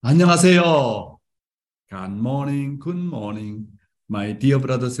안녕하세요. Good morning, good morning. My dear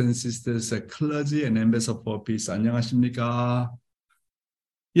brothers and sisters, clergy and ambassador for peace. 안녕하십니까?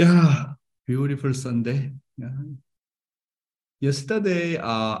 Yeah, beautiful Sunday. Yeah. Yesterday,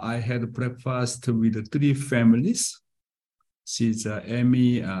 I had breakfast with three families. She's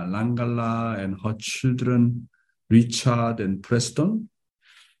Amy Langala and her children, Richard and Preston.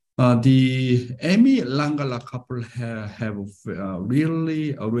 The Amy Langala couple have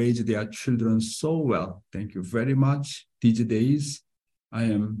really raised their children so well. Thank you very much. These days, I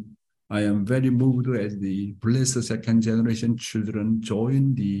am I am very moved as the blessed second generation children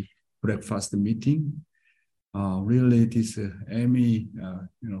join the breakfast meeting. Really, this Amy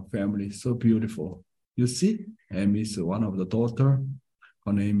family is so beautiful. You see, Amy is one of the daughter.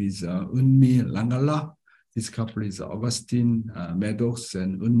 Her name is Unmi Langala. This couple is Augustine Maddox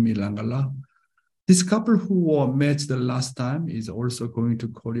and Unmi Langala. This couple who were met the last time is also going to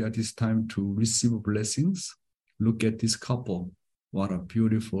Korea this time to receive blessings. Look at this couple. What a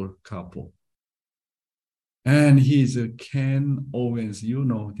beautiful couple. And he's Ken Owens. You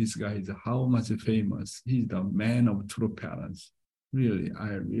know, this guy is how much famous. He's the man of true parents. Really,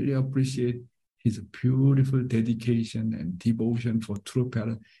 I really appreciate his beautiful dedication and devotion for true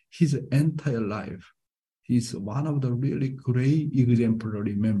parents. His entire life. He's one of the really great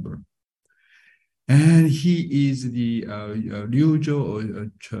exemplary member. And he is the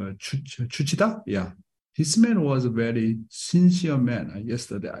Ryujo Chuchida. Yeah. This man was a very sincere man.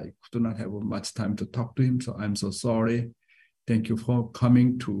 Yesterday, I could not have much time to talk to him, so I'm so sorry. Thank you for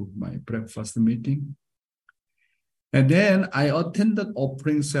coming to my breakfast meeting. And then I attended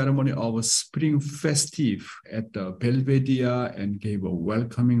offering ceremony of a spring festive at the Belvedere and gave a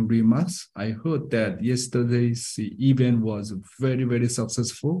welcoming remarks. I heard that yesterday's event was very, very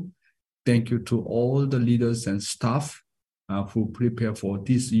successful. Thank you to all the leaders and staff who prepare for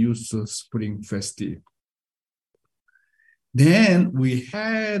this youth spring festive. Then we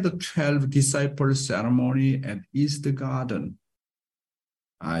had the 12 disciple ceremony at East Garden.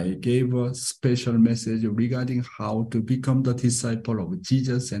 I gave a special message regarding how to become the disciple of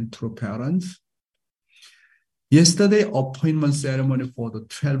Jesus and true parents. Yesterday, appointment ceremony for the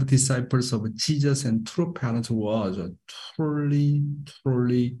 12 disciples of Jesus and true parents was a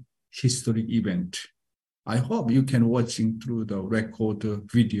truly historic event. I hope you can watching through the record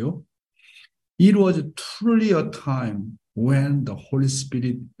video. It was truly a time when the Holy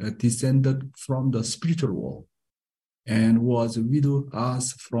Spirit descended from the spiritual world and was with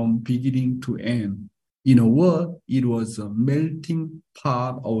us from beginning to end. In a word, it was a melting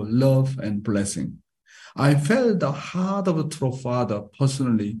pot of love and blessing. I felt the heart of the true Father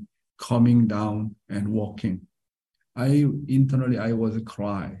personally coming down and walking. Internally, I was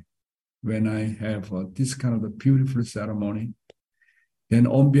crying when I have this kind of a beautiful ceremony. Then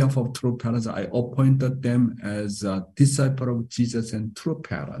on behalf of true parents, I appointed them as a disciple of Jesus and true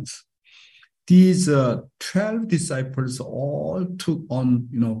parents. These 12 disciples all took on,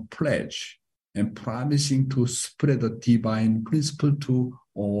 pledge and promising to spread the divine principle to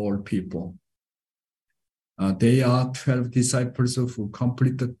all people. They are 12 disciples who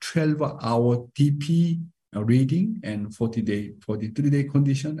completed 12-hour DP reading and 43-day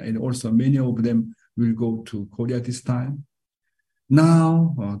condition, and also many of them will go to Korea this time.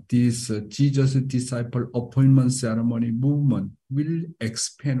 Now, this Jesus disciple appointment ceremony movement will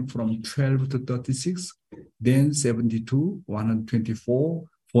expand from 12 to 36, then 72, 124,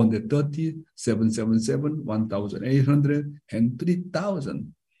 430, 777, 1,800, and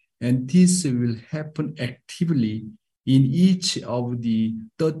 3,000. And this will happen actively in each of the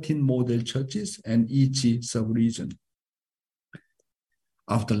 13 model churches and each sub-region.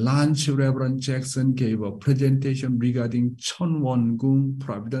 After lunch, Reverend Jackson gave a presentation regarding Cheonwon-gung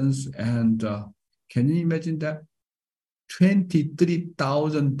Providence, and can you imagine that?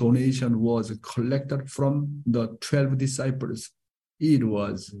 23,000 donation was collected from the 12 disciples. It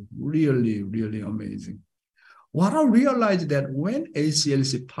was really, really amazing. What I realized that when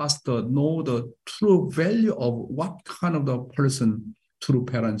ACLC pastor know the true value of what kind of the person true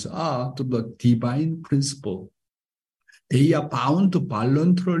parents are to the divine principle, they are bound to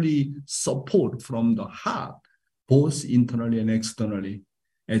voluntarily support from the heart, both internally and externally.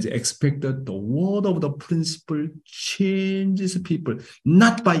 As expected, the word of the principle changes people,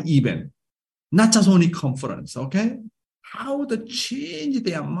 not by event, not just only conference, okay? How to change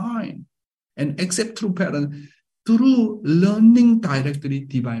their mind and accept true parents through learning directly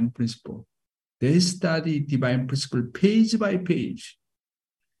divine principle. They study divine principle page by page.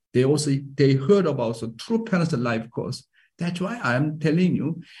 They heard about the true parents life course. That's why I'm telling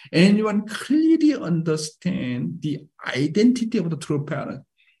you, anyone clearly understand the identity of the true parent.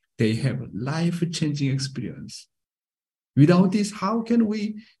 they have life-changing experience. Without this, how can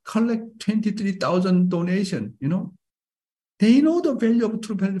we collect 23,000 donation? They know the value of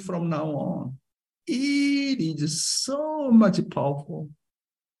true family from now on. It is so much powerful.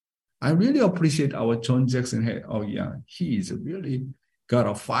 I really appreciate our John Jackson. Oh yeah, he is really got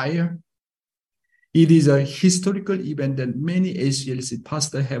a fire. It is a historical event that many ACLC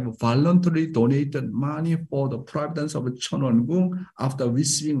pastors have voluntarily donated money for the Providence of Cheonwon-gung after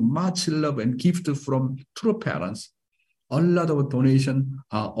receiving much love and gift from true parents. A lot of donations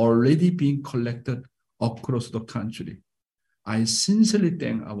are already being collected across the country. I sincerely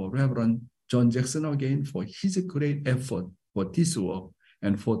thank our Reverend John Jackson again for his great effort for this work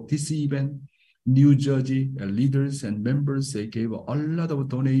and for this event. New Jersey leaders and members, they gave a lot of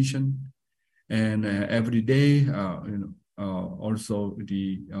donation. And every day, also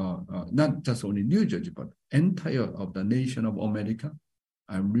not just only New Jersey, but entire of the nation of America.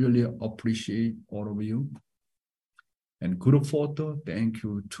 I really appreciate all of you. And group photo, thank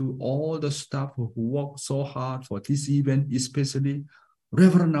you to all the staff who worked so hard for this event, especially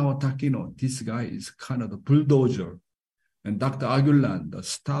Reverend Naotakino. This guy is kind of the bulldozer. And Dr. Aguilan, the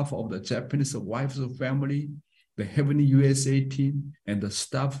staff of the Japanese Wives Family, the Heavenly USA team, and the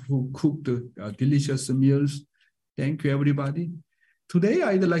staff who cooked delicious meals. Thank you, everybody. Today,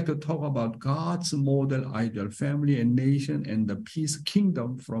 I'd like to talk about God's model ideal family and nation and the peace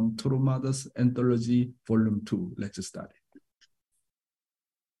kingdom from True Mothers Anthology, Volume 2. Let's start.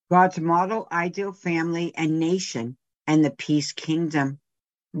 God's model ideal family and nation and the peace kingdom.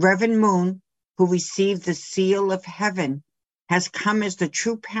 Reverend Moon, who received the seal of heaven, has come as the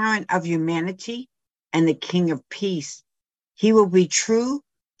true parent of humanity and the King of peace. He will be true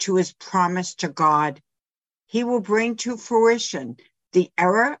to his promise to God. He will bring to fruition the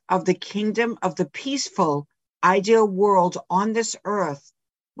era of the kingdom of the peaceful, ideal world on this earth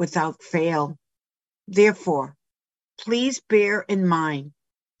without fail. Therefore, please bear in mind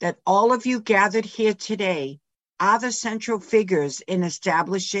that all of you gathered here today are the central figures in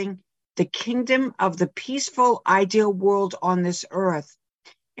establishing the kingdom of the peaceful, ideal world on this earth,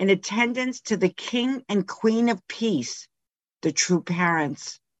 in attendance to the King and Queen of Peace, the true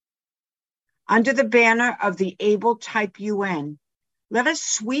parents. Under the banner of the able type UN, let us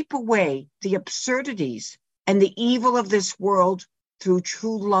sweep away the absurdities and the evil of this world through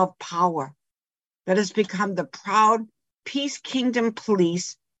true love power. Let us become the proud Peace Kingdom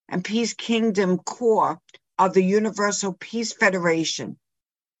Police and Peace Kingdom Corps of the Universal Peace Federation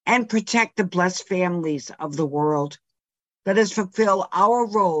and protect the blessed families of the world. Let us fulfill our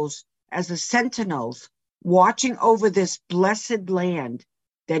roles as the sentinels watching over this blessed land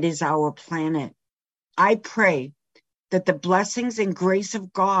that is our planet. I pray that the blessings and grace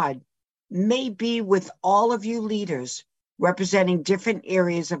of God may be with all of you leaders representing different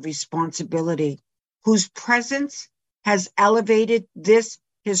areas of responsibility, whose presence has elevated this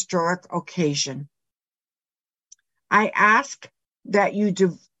historic occasion. I ask that you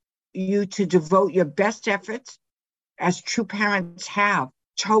to devote your best efforts, as true parents have,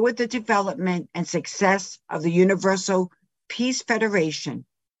 toward the development and success of the Universal Peace Federation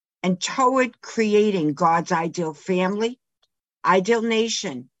and toward creating God's ideal family, ideal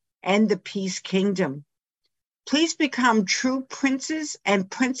nation, and the peace kingdom. Please become true princes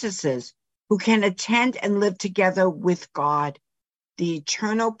and princesses who can attend and live together with God, the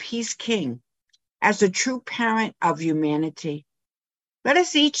eternal peace king, as the true parent of humanity. Let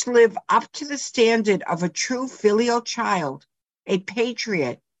us each live up to the standard of a true filial child, a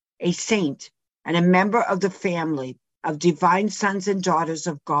patriot, a saint, and a member of the family of divine sons and daughters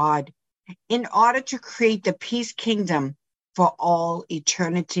of God, in order to create the peace kingdom for all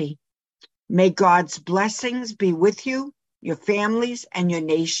eternity. May God's blessings be with you, your families, and your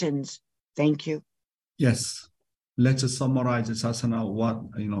nations. Thank you. Yes. Let's summarize, Sasana,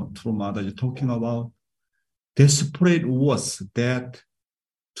 what True Mother is talking about. Desperate words that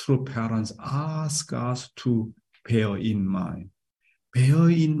true parents ask us to bear in mind. Bear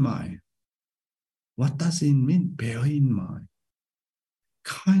in mind. What does it mean? Bear in mind.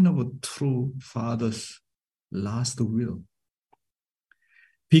 Kind of a true father's last will.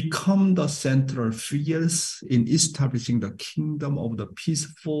 Become the central figures in establishing the kingdom of the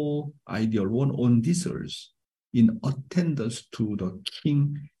peaceful ideal one on this earth, in attendance to the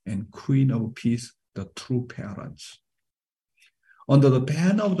King and Queen of Peace, the true parents. Under the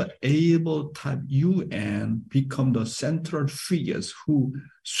banner of the able type UN, become the central figures who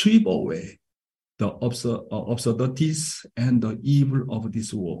sweep away the absurdities and the evil of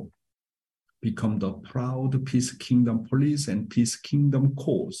this world. Become the proud Peace Kingdom Police and Peace Kingdom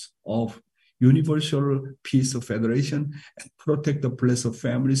Corps of universal peace federation, and protect the blessed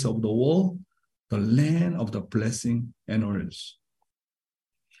families of the world, the land of the blessing and honors.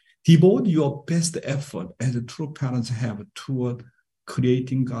 Devote your best effort as true parents have toward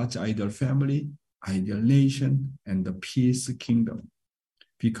creating God's ideal family, ideal nation, and the peace kingdom.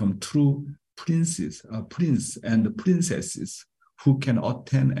 Become true prince and princesses who can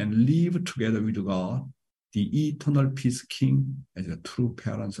attend and live together with God, the eternal peace king, as a true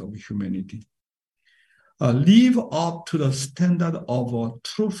parents of humanity. Live up to the standard of a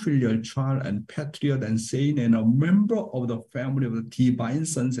true filial child and patriot and saint and a member of the family of the divine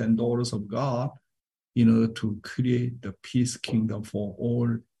sons and daughters of God in order to create the peace kingdom for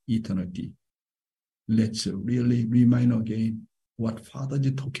all eternity. Let's really remind again what Father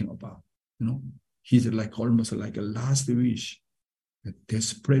is talking about. He's like almost like a last wish, a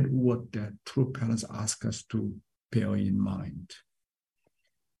desperate word that true parents ask us to bear in mind.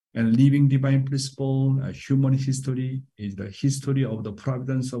 And living divine principle, human history is the history of the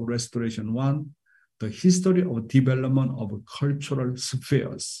providence of restoration one, the history of development of cultural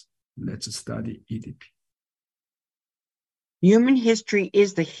spheres. Let's study EDP. Human history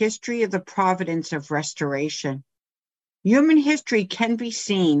is the history of the providence of restoration. Human history can be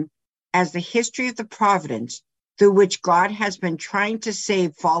seen as the history of the providence through which God has been trying to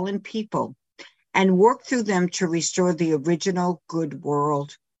save fallen people and work through them to restore the original good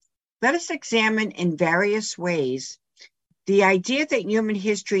world. Let us examine in various ways the idea that human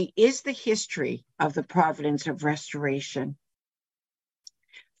history is the history of the providence of restoration.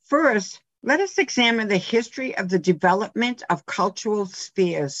 First, let us examine the history of the development of cultural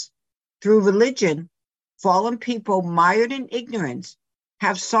spheres. Through religion, fallen people mired in ignorance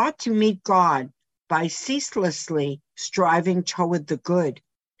have sought to meet God by ceaselessly striving toward the good.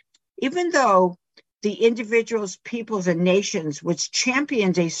 Even though the individuals, peoples, and nations which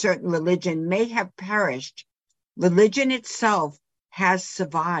championed a certain religion may have perished, religion itself has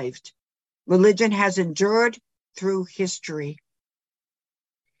survived. Religion has endured through history.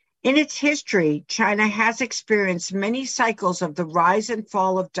 In its history, China has experienced many cycles of the rise and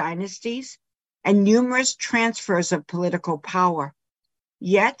fall of dynasties and numerous transfers of political power.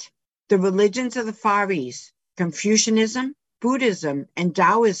 Yet, the religions of the Far East, Confucianism, Buddhism, and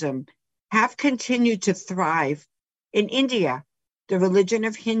Taoism, have continued to thrive. In India, the religion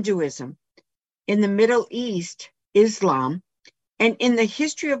of Hinduism, in the Middle East, Islam, and in the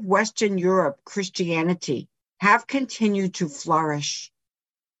history of Western Europe, Christianity, have continued to flourish.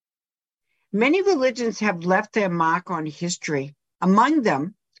 Many religions have left their mark on history. Among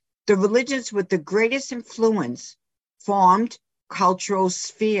them, the religions with the greatest influence formed cultural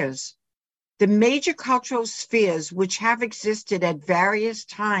spheres. The major cultural spheres which have existed at various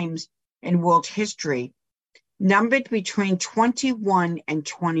times in world history numbered between 21 and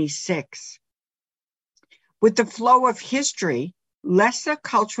 26. With the flow of history, lesser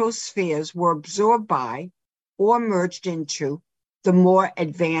cultural spheres were absorbed by or merged into the more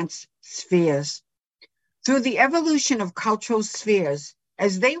advanced spheres. Through the evolution of cultural spheres,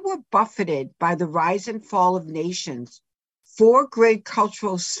 as they were buffeted by the rise and fall of nations, 4 great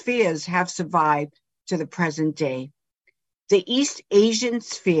cultural spheres have survived to the present day: the East Asian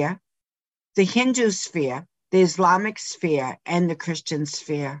sphere, the Hindu sphere, the Islamic sphere, and the Christian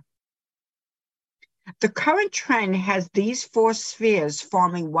sphere. The current trend has these 4 spheres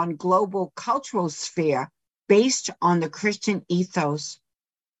forming one global cultural sphere based on the Christian ethos.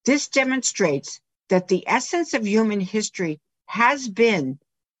 This demonstrates that the essence of human history has been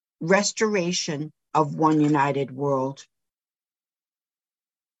restoration of one united world.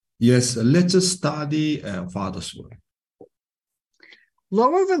 Yes, let's study Father's word.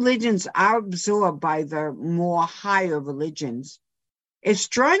 Lower religions are absorbed by the more higher religions. If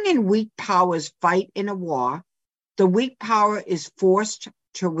strong and weak powers fight in a war, the weak power is forced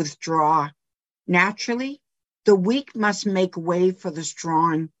to withdraw. Naturally, the weak must make way for the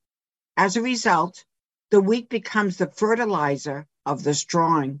strong. As a result, the weak becomes the fertilizer of the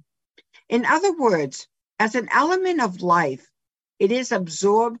strong. In other words, as an element of life, it is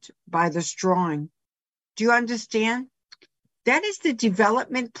absorbed by the strong. Do you understand? That is the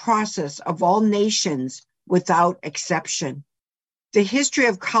development process of all nations without exception. The history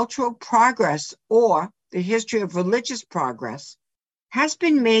of cultural progress or the history of religious progress has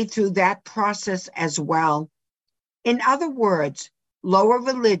been made through that process as well. In other words, lower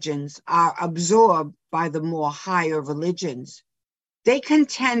religions are absorbed by the more higher religions. They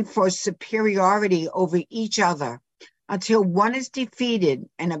contend for superiority over each other until one is defeated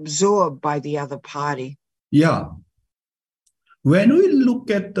and absorbed by the other party. Yeah. When we look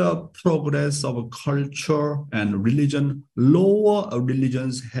at the progress of culture and religion, lower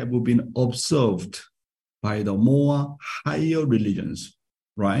religions have been observed by the more higher religions,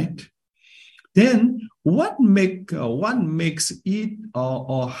 right? Then what makes it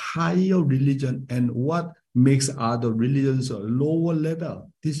a higher religion and what makes other religions a lower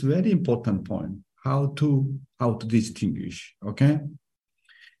level? This is a very important point. How to distinguish, okay?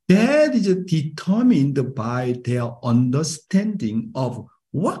 That is determined by their understanding of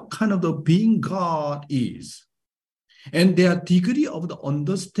what kind of the being God is and their degree of the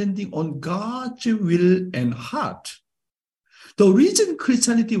understanding on God's will and heart. The reason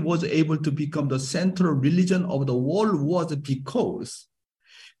Christianity was able to become the central religion of the world was because,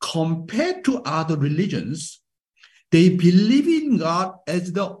 compared to other religions, they believe in God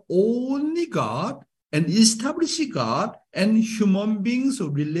as the only God and establish God and human beings'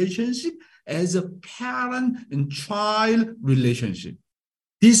 relationship as a parent and child relationship.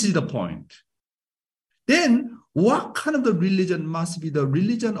 This is the point. Then, what kind of the religion must be the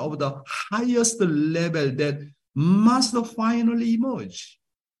religion of the highest level that must finally emerge?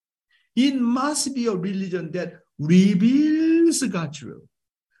 It must be a religion that reveals God's will,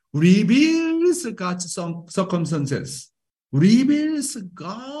 reveals God's circumstances, reveals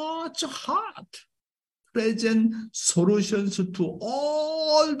God's heart, present solutions to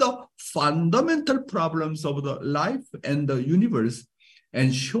all the fundamental problems of the life and the universe,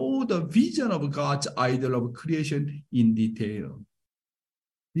 and show the vision of God's ideal of creation in detail.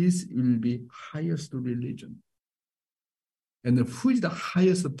 This will be highest religion. And who is the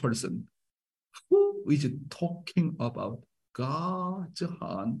highest person? Who is talking about God's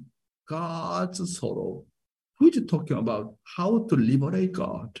heart, God's sorrow? Who is talking about how to liberate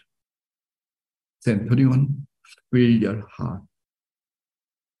God? Centering on filial heart.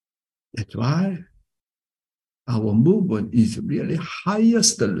 That's why our movement is really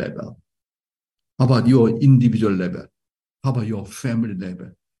highest level. How about your individual level? How about your family level?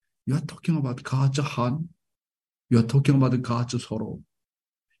 You are talking about God's heart. You are talking about God's sorrow.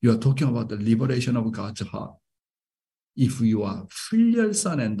 You are talking about the liberation of God's heart. If you are filial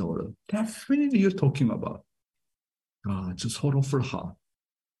son and daughter, definitely you're talking about God's sorrowful heart,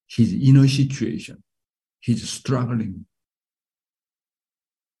 his inner situation, his struggling.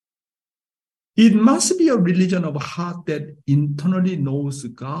 It must be a religion of heart that internally knows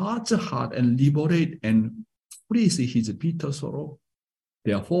God's heart and liberate and frees his bitter sorrow.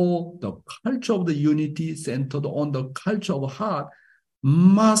 Therefore, the culture of the unity centered on the culture of heart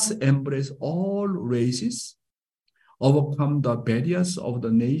must embrace all races, overcome the barriers of the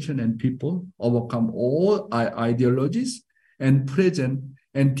nation and people, overcome all ideologies, and present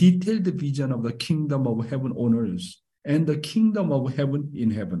and detailed vision of the kingdom of heaven on earth and the kingdom of heaven in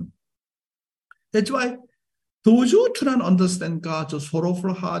heaven. That's why those who do not understand God's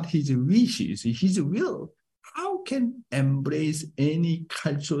sorrowful heart, his wishes, his will, how can embrace any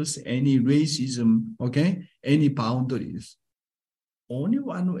cultures, any racism, okay, any boundaries? Only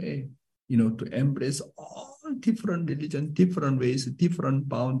one way, to embrace all different religions, different ways, different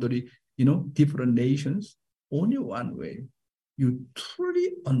boundary, different nations. Only one way. You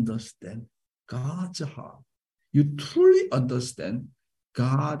truly understand God's heart. You truly understand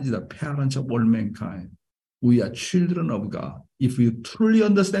God is the parent of all mankind. We are children of God. If you truly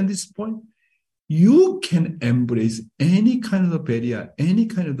understand this point, you can embrace any kind of barrier, any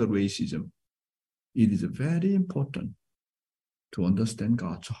kind of racism. It is very important to understand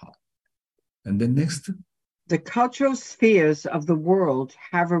God's heart. And then next. The cultural spheres of the world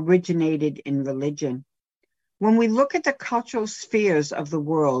have originated in religion. When we look at the cultural spheres of the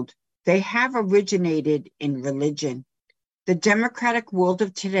world, they have originated in religion. The democratic world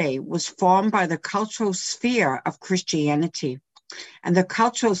of today was formed by the cultural sphere of Christianity, and the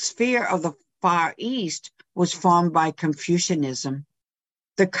cultural sphere of the Far East was formed by Confucianism.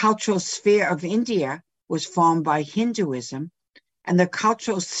 The cultural sphere of India was formed by Hinduism, and the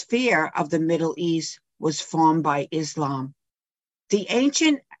cultural sphere of the Middle East was formed by Islam. The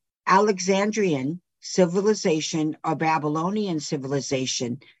ancient Alexandrian civilization or Babylonian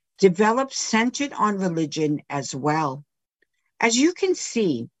civilization developed centered on religion as well. As you can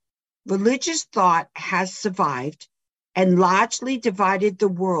see, religious thought has survived and largely divided the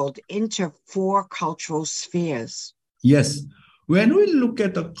world into 4 cultural spheres. Yes, when we look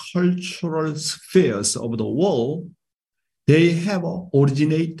at the cultural spheres of the world, they have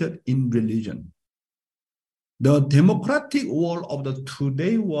originated in religion. The democratic world of the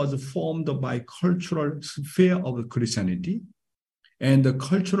today was formed by cultural sphere of Christianity, and the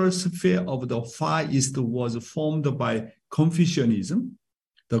cultural sphere of the Far East was formed by Confucianism.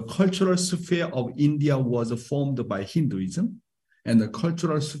 The cultural sphere of India was formed by Hinduism, and the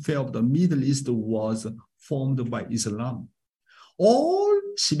cultural sphere of the Middle East was formed by Islam. All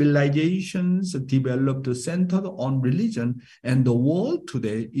civilizations developed centered on religion, and the world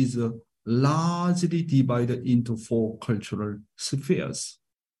today is largely divided into 4 cultural spheres.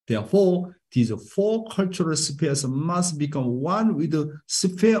 Therefore, these 4 cultural spheres must become one with the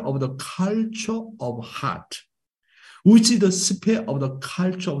sphere of the culture of heart, which is the sphere of the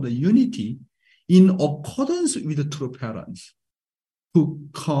culture of the unity in accordance with the true parents who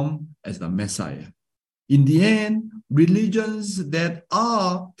come as the Messiah. In the end, religions that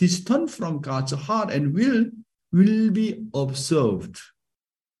are distant from God's heart and will be observed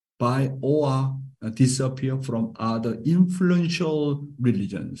by or disappear from other influential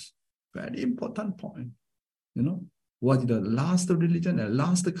religions. Very important point. You know, what is the last religion and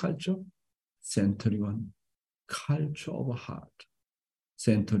last culture? Centering on culture of heart,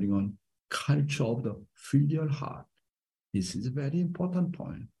 centering on culture of the filial heart. This is a very important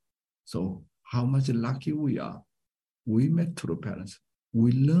point. So how much lucky we are. We met true parents.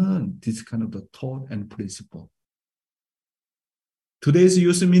 We learn this kind of the thought and principle. Today's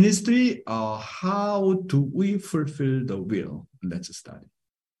youth ministry, how do we fulfill the will? Let's study.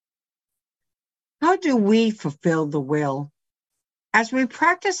 How do we fulfill the will? As we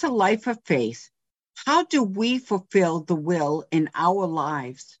practice a life of faith, how do we fulfill the will in our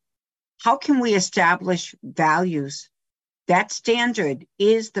lives? How can we establish values? That standard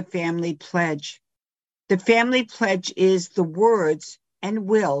is the family pledge. The family pledge is the words and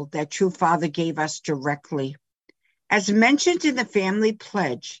will that True Father gave us directly. As mentioned in the family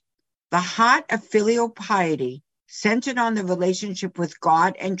pledge, the heart of filial piety, centered on the relationship with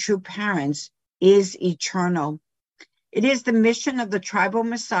God and true parents, is eternal. It is the mission of the tribal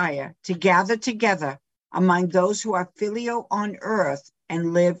Messiah to gather together among those who are filial on earth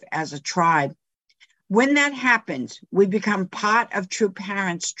and live as a tribe. When that happens, we become part of true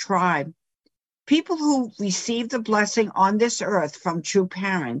parents' tribe. People who receive the blessing on this earth from true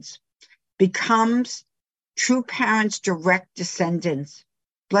parents becomes true parents' direct descendants.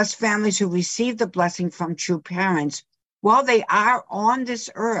 Blessed families who receive the blessing from true parents while they are on this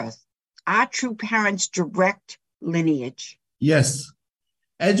earth are true parents' direct lineage. Yes.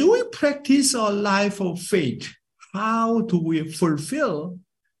 As we practice our life of faith, how do we fulfill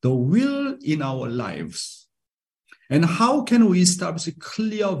the will in our lives? And how can we establish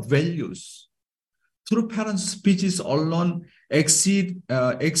clear values? True parents' speeches alone exceed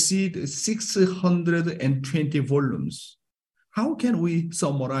 620 volumes. How can we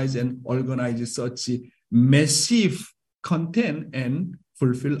summarize and organize such massive content and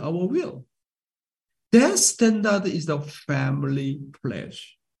fulfill our will? Their standard is the family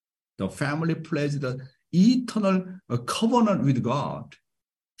pledge. The family pledge, the eternal covenant with God.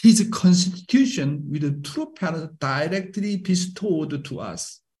 His constitution with the true parents directly bestowed to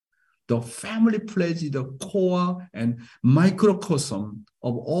us. The family pledge is the core and microcosm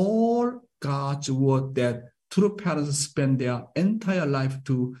of all God's word that true parents spend their entire life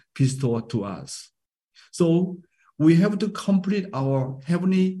to bestow to us. So we have to complete our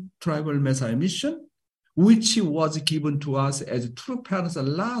heavenly tribal Messiah mission, which was given to us as true parents'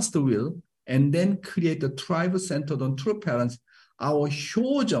 last will, and then create a tribe centered on true parents. Our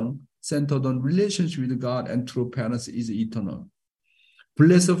Hyojung centered on relationship with God and true parents is eternal.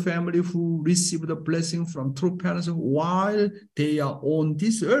 Blessed family who receive the blessing from true parents while they are on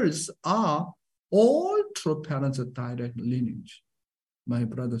this earth are all true parents' direct lineage. My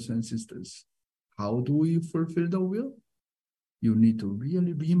brothers and sisters, how do we fulfill the will? You need to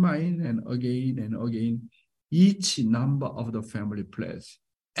really remind and again each number of the family pledge.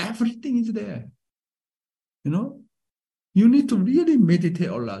 Everything is there. You know, you need to really meditate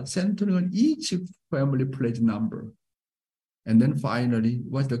a lot, centering on each family pledge number. And then finally,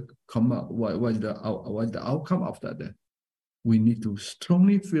 what's the outcome after that? We need to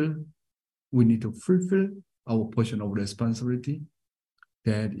strongly feel we need to fulfill our portion of responsibility.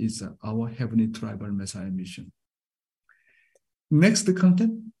 That is our heavenly tribal Messiah mission. Next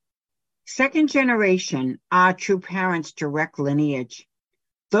content. Second generation are true parents' direct lineage.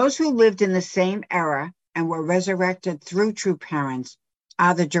 Those who lived in the same era and were resurrected through true parents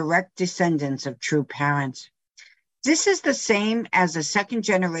are the direct descendants of true parents. This is the same as the second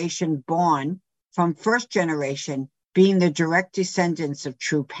generation born from first generation being the direct descendants of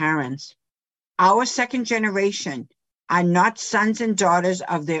true parents. Our second generation are not sons and daughters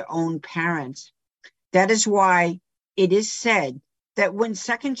of their own parents. That is why it is said that when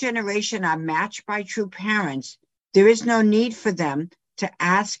second generation are matched by true parents, there is no need for them to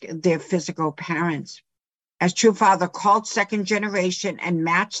ask their physical parents. As True Father called second generation and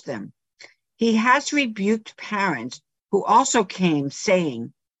matched them, he has rebuked parents who also came,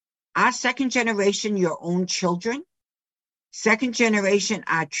 saying, "Are second generation your own children? Second generation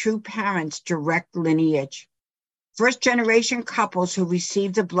are true parents' direct lineage. First generation couples who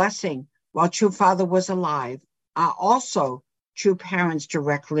received a blessing while true father was alive are also true parents'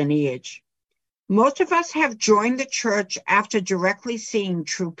 direct lineage." Most of us have joined the church after directly seeing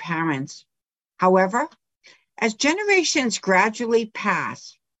true parents. However, as generations gradually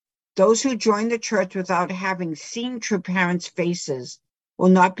pass, those who join the church without having seen true parents' faces will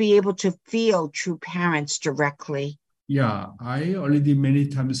not be able to feel true parents directly. Yeah, I already many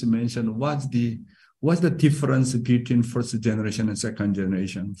times mentioned what's the difference between first generation and second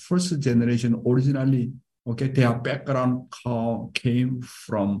generation. First generation originally, okay, their background came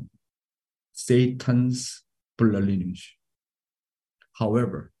from Satan's blood lineage.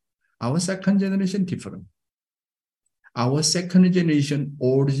 However, our second generation different. Our second generation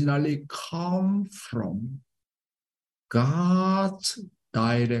originally come from God's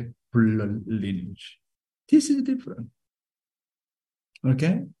direct blood lineage. This is different.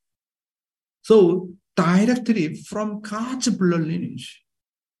 Okay? So directly from God's blood lineage,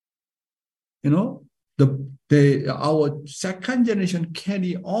 our second generation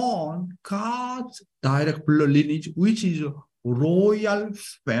carry on God's direct blood lineage, which is royal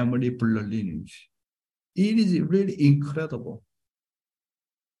family blood lineage. It is really incredible.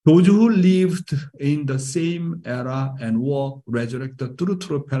 Those who lived in the same era and were resurrected through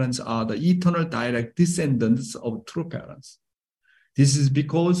true parents are the eternal direct descendants of true parents. This is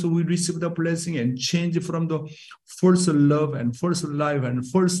because we receive the blessing and change from the first love and first life and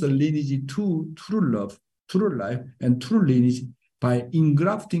first lineage to true love, true life, and true lineage by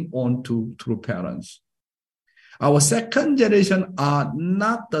engrafting onto true parents. Our second generation are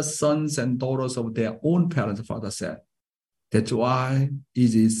not the sons and daughters of their own parents, Father said. That's why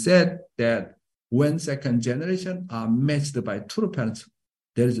it is said that when second generation are matched by true parents,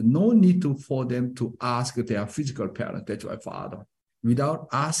 there is no need for them to ask their physical parents. That's why Father, without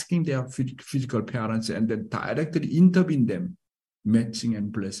asking their physical parents and then directly intervene them, matching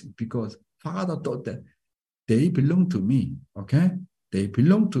and blessing, because Father thought that they belong to me, okay? They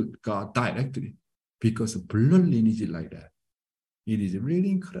belong to God directly because blood lineage is like that. It is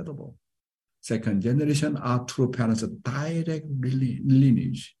really incredible. Second generation are true parents of direct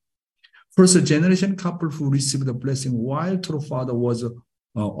lineage. First generation couple who received the blessing while true father was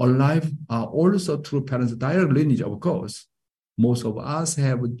alive are also true parents of direct lineage, of course. Most of us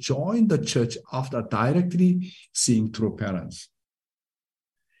have joined the church after directly seeing true parents.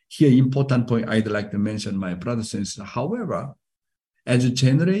 Here, important point I'd like to mention, my brothers and sisters. However, as a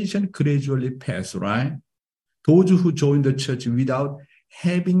generation gradually pass, right? Those who join the church without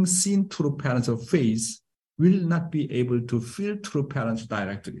having seen true parents of faith will not be able to feel true parents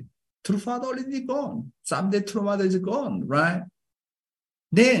directly. True father already gone. Someday true mother is gone, right?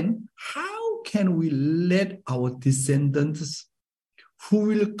 Then how can we let our descendants who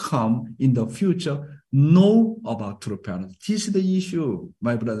will come in the future know about true parents? This is the issue,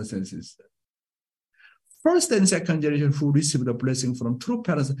 my brothers and sisters. First and second generation who receive the blessing from true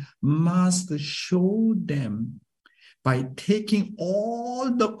parents must show them by taking all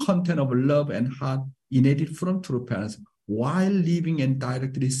the content of love and heart innate from true parents while living and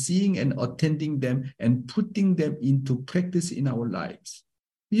directly seeing and attending them and putting them into practice in our lives.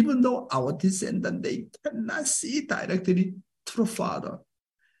 Even though our descendants, they cannot see directly true father,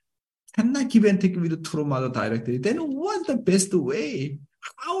 cannot give and take with true mother directly, then what's the best way?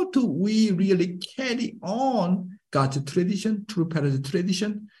 How do we really carry on God's tradition, true parents'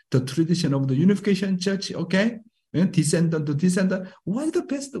 tradition, the tradition of the unification church, okay? And descendant to descendant, what's the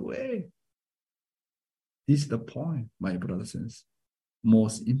best way? This is the point, my brothers and sisters.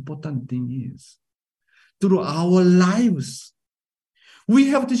 Most important thing is, through our lives, we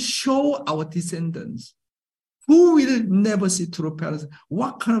have to show our descendants who will never see true parents,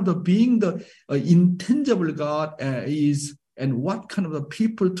 what kind of the being the intangible God is, and what kind of the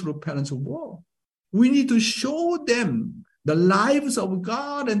people true parents were. We need to show them the lives of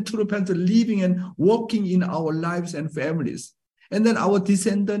God and true parents living and working in our lives and families. And then our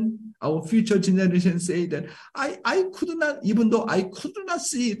descendant, our future generation say that I could not, even though I could not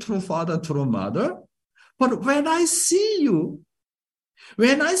see true father, true mother, but when I see you,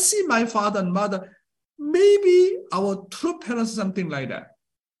 when I see my father and mother, maybe our true parents, something like that.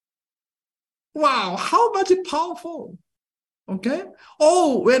 Wow, how much powerful. Okay.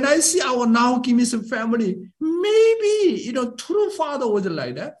 Oh, when I see our now Kimmy's family, maybe, true father was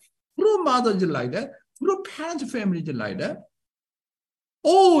like that. True mother is like that. True parents' family is like that.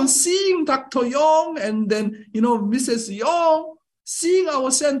 Oh, seeing Dr. Young and then, Mrs. Young, seeing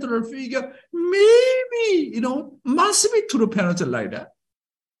our central figure, maybe, must be true parents like that.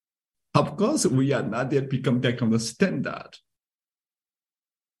 Of course, we are not yet become that kind of standard.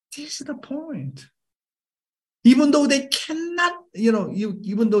 This is the point. Even though they cannot,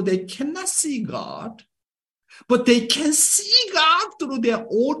 even though they cannot see God, but they can see God through their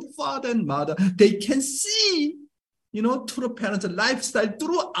own father and mother. They can see, through the parents' lifestyle,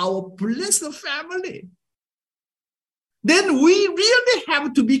 through our blessed family. Then we really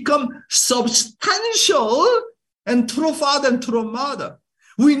have to become substantial and true father and true mother.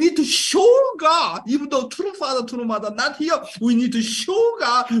 We need to show God, even though true father, true mother not here, we need to show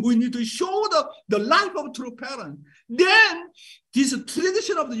God, we need to show the life of true parent. Then this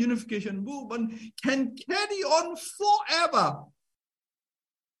tradition of the unification movement can carry on forever.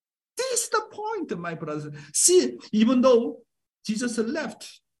 This is the point, my brothers. See, even though Jesus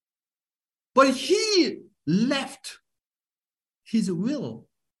left, but he left his will.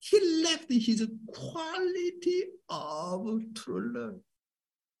 He left his quality of true love.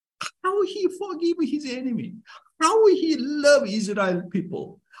 How he forgive his enemy. How he love Israel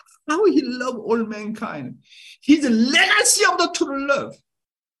people. How he love all mankind. His legacy of the true love.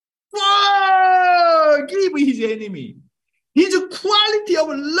 Forgive his enemy. His quality of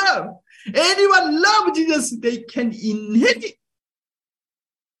love. Anyone love Jesus, they can inherit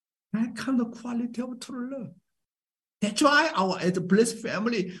that kind of quality of true love. That's why as a blessed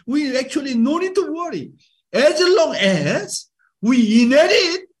family, we actually no need to worry. As long as we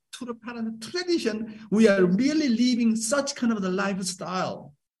inherit to the parent tradition, we are really living such kind of the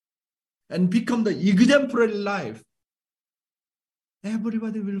lifestyle and become the exemplary life.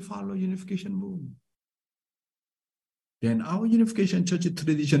 Everybody will follow unification movement. Then our unification church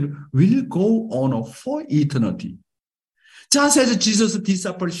tradition will go on for eternity. Just as Jesus'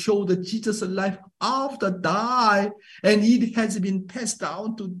 disciples showed Jesus' life after die, and it has been passed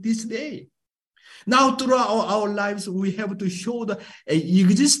down to this day. Now, throughout our lives, we have to show the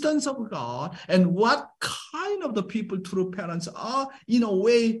existence of God and what kind of the people true parents are in a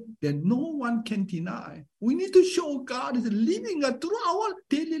way that no one can deny. We need to show God is living through our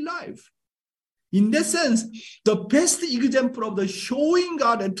daily life. In that sense, the best example of the showing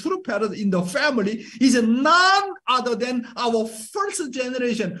God and true parents in the family is none other than our first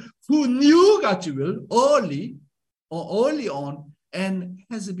generation who knew God's will early on and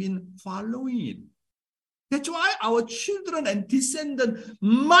has been following it. That's why our children and descendants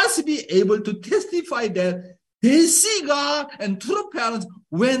must be able to testify that they see God and true parents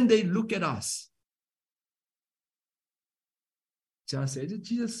when they look at us. Just as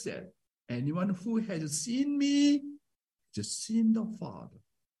Jesus said, anyone who has seen me has seen the Father.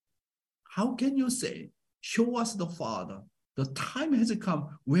 How can you say, show us the Father? The time has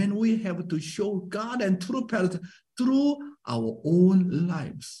come when we have to show God and true parents through our own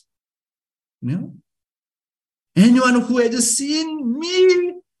lives. Anyone who has seen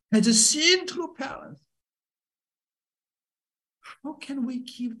me has seen true parents. How can we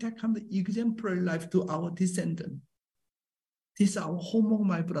give that kind of exemplary life to our descendants? This is our homework,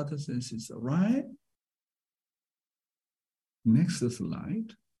 my brothers and sisters, right? Next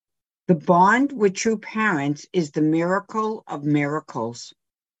slide. The bond with true parents is the miracle of miracles.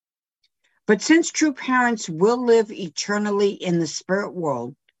 But since true parents will live eternally in the spirit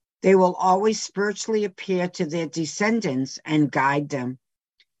world, they will always spiritually appear to their descendants and guide them.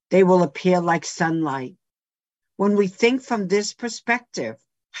 They will appear like sunlight. When we think from this perspective,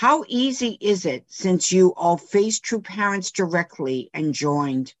 how easy is it since you all face true parents directly and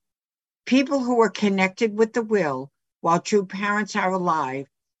joined? People who are connected with the will while true parents are alive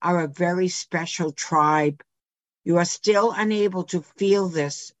are a very special tribe. You are still unable to feel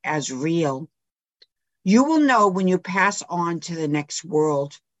this as real. You will know when you pass on to the next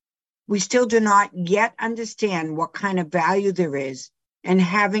world. We still do not yet understand what kind of value there is in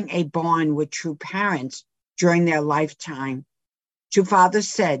having a bond with true parents during their lifetime. True Father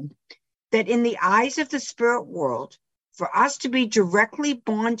said that in the eyes of the spirit world, for us to be directly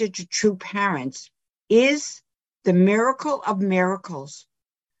bonded to true parents is the miracle of miracles.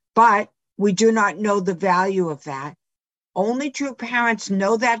 But we do not know the value of that. Only true parents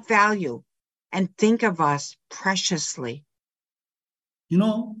know that value and think of us preciously.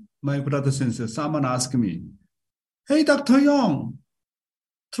 My brothers and sisters, someone asked me, hey, Dr. Young,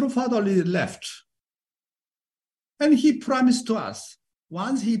 true father already left. And he promised to us,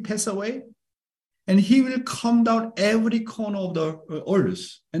 once he passes away, and he will come down every corner of the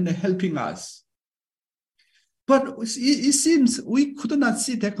earth and helping us. But it seems we could not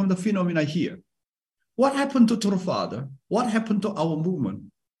see that kind of phenomena here. What happened to true father? What happened to our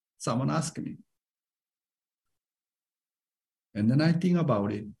movement? Someone asked me. And then I think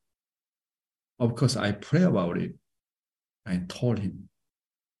about it. Of course, I pray about it. I told him,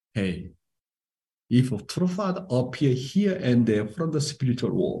 hey, if a true father appear here and there from the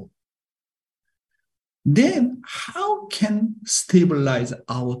spiritual world, then how can stabilize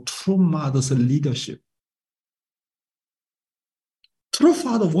our true mother's leadership? True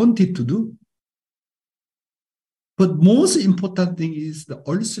father wanted to do. But most important thing is the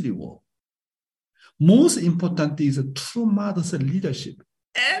earthly world. Most important thing is the true mother's leadership.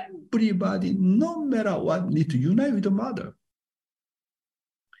 Everybody, no matter what, need to unite with the mother.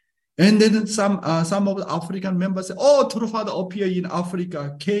 And then some of the African members say, oh, true father appear in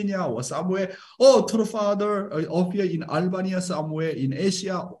Africa, Kenya, or somewhere. Oh, true father appear in Albania, somewhere in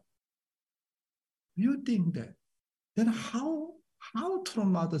Asia. You think that? Then how true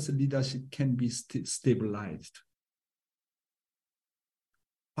mother's leadership can be stabilized?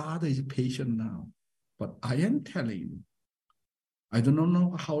 Father is patient now, but I am telling you, I do not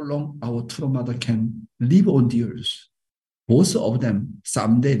know how long our true mother can live on the earth. Both of them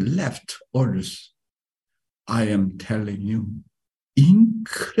someday left earth. I am telling you,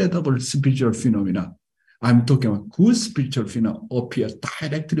 incredible spiritual phenomena. I'm talking about good spiritual phenomena appear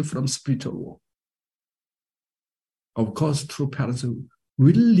directly from spiritual world. Of course, true parents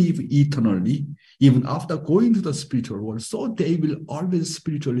will live eternally even after going to the spiritual world. So they will always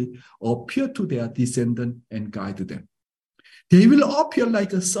spiritually appear to their descendants and guide them. They will appear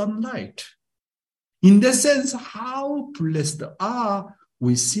like a sunlight. In that sense, how blessed are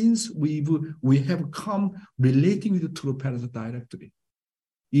we since we have come relating with the true parents directly.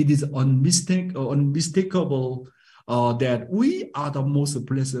 It is unmistakable that we are the most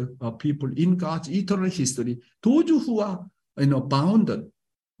blessed people in God's eternal history. Those who are bounded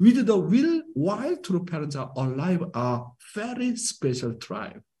with the will while true parents are alive are very special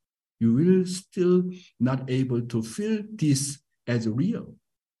tribe. You will still not able to feel this as real.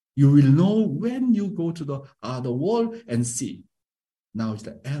 You will know when you go to the other world and see. Now it's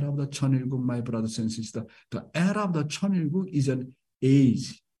the era of the Cheonilgung, my brothers and sisters. The era of the Cheonilgung is an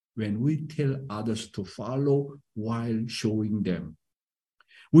age when we tell others to follow while showing them.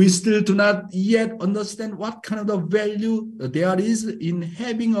 We still do not yet understand what kind of the value there is in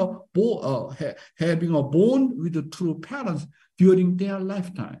having a bond with the true parents during their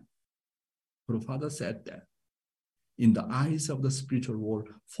lifetime. Our Father said that in the eyes of the spiritual world,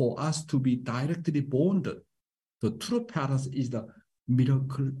 for us to be directly bonded, the true parents is the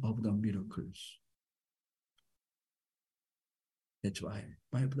miracle of the miracles. That's why,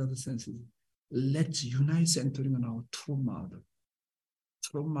 my brothers and sisters, let's unite centering on our true mother.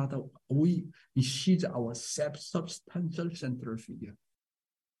 True mother, she's our substantial central figure.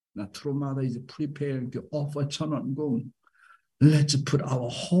 Now, true mother is preparing to offer Cheonilgung. Let's put our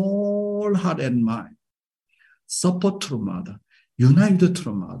whole heart and mind, support true mother, unite the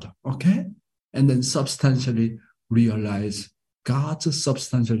true mother, okay? And then substantially realize God's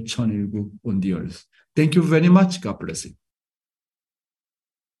substantial Cheonilgung on the earth. Thank you very much. God bless you.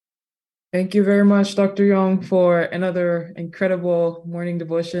 Thank you very much, Dr. Young, for another incredible morning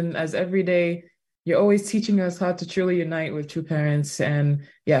devotion. As every day, you're always teaching us how to truly unite with true parents. And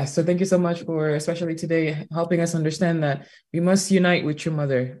yeah, so thank you so much for, especially today, helping us understand that we must unite with true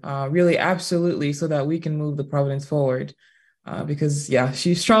mother, really, absolutely, so that we can move the providence forward. Because yeah,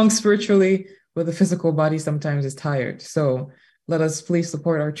 she's strong spiritually, but the physical body sometimes is tired. So let us please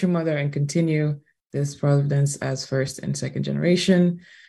support our true mother and continue this providence as first and second generation.